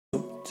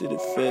to the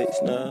face,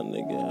 nah,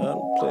 nigga. I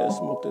don't play, I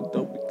smoke the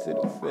dopey to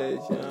the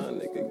face, yeah,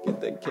 nigga. Get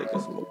that cake, I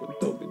smoke the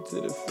dopey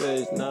to the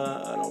face,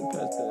 nah, I don't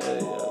pass the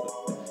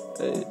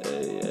I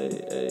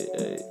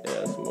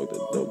smoke the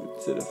dopey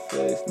to the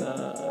face, nah, I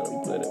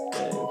don't play the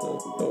game,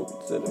 smoke the dopey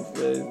to the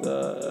face,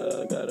 nah, I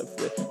got a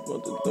face,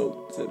 smoke the dopey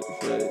to the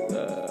face,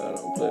 nah, I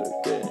don't play the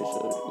game,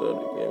 show the love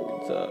the game, we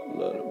top,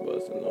 love the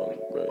bustin' on the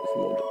break,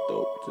 smoke the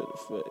dope to the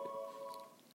face.